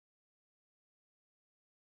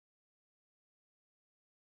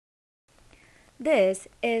This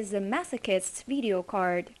is a Masochist video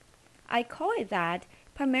card. I call it that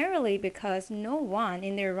primarily because no one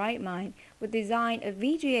in their right mind would design a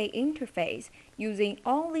VGA interface using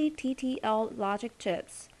only TTL logic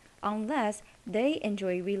chips, unless they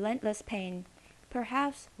enjoy relentless pain,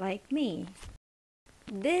 perhaps like me.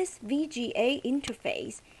 This VGA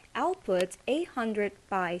interface outputs 800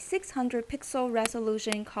 by 600 pixel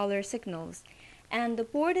resolution color signals, and the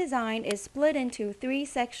board design is split into three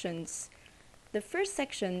sections. The first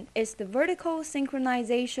section is the vertical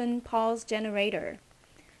synchronization pulse generator.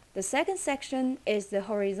 The second section is the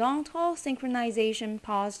horizontal synchronization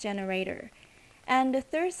pulse generator. And the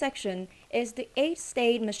third section is the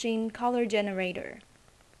 8-state machine color generator.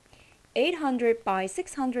 800 by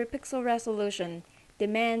 600 pixel resolution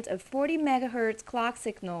demands a 40 MHz clock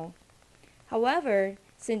signal. However,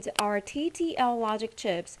 since our TTL logic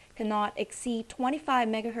chips cannot exceed 25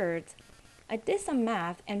 MHz, I did some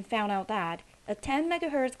math and found out that a 10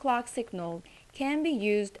 MHz clock signal can be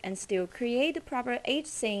used and still create the proper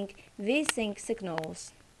H-sync, V-sync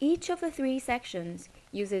signals. Each of the three sections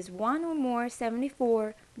uses one or more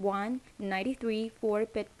 74, 1, 93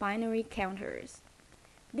 4-bit binary counters.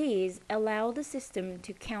 These allow the system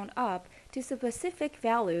to count up to specific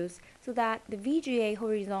values so that the VGA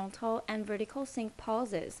horizontal and vertical sync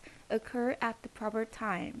pulses occur at the proper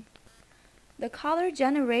time. The color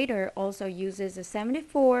generator also uses a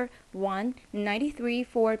 74, 1, 93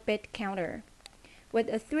 4-bit counter with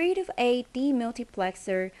a 3 to 8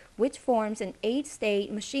 demultiplexer which forms an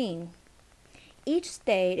 8-state machine. Each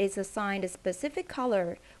state is assigned a specific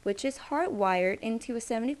color which is hardwired into a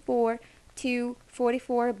 74 to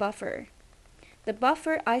 44 buffer. The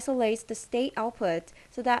buffer isolates the state output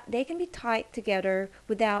so that they can be tied together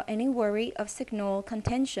without any worry of signal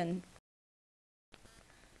contention.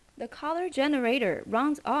 The color generator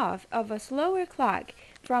runs off of a slower clock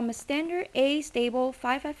from a standard A-stable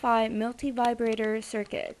 555 multi-vibrator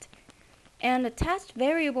circuit, and a test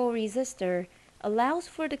variable resistor allows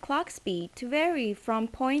for the clock speed to vary from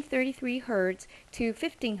 0.33 Hz to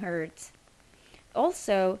 15 Hz.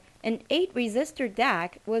 Also, an 8 resistor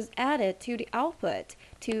DAC was added to the output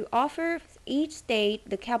to offer each state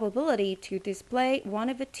the capability to display one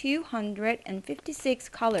of the 256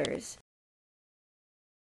 colors.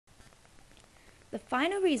 The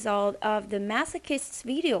final result of the Masochist's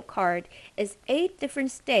video card is 8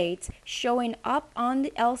 different states showing up on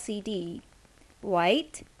the LCD: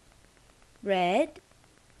 white, red,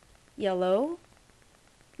 yellow,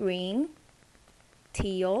 green,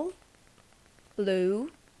 teal,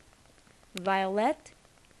 blue, violet,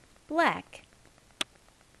 black.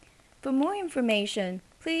 For more information,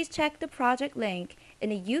 please check the project link in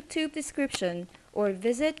the YouTube description or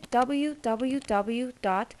visit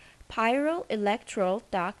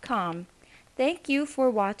www.pyroelectro.com. Thank you for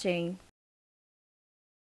watching.